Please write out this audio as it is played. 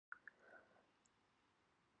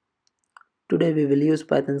Today we will use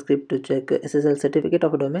Python script to check SSL certificate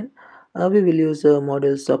of a domain. We will use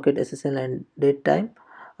module socket SSL and date time.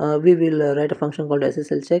 We will write a function called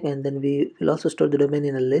SSL check, and then we will also store the domain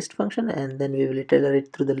in a list function, and then we will iterate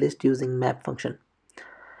it through the list using map function.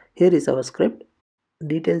 Here is our script.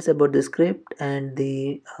 Details about the script and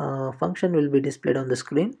the function will be displayed on the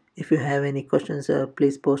screen. If you have any questions,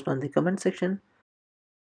 please post on the comment section.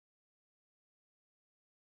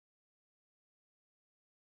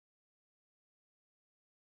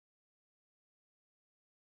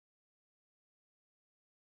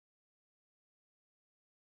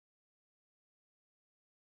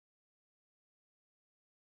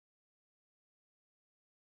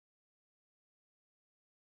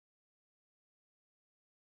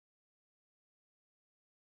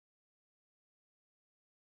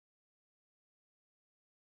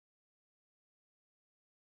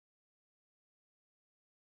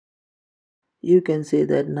 You can see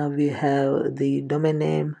that now we have the domain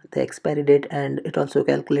name, the expiry date, and it also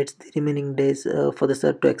calculates the remaining days for the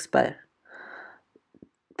cert to expire.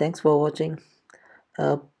 Thanks for watching.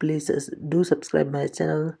 Please do subscribe my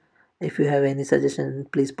channel. If you have any suggestion,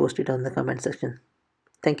 please post it on the comment section.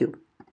 Thank you.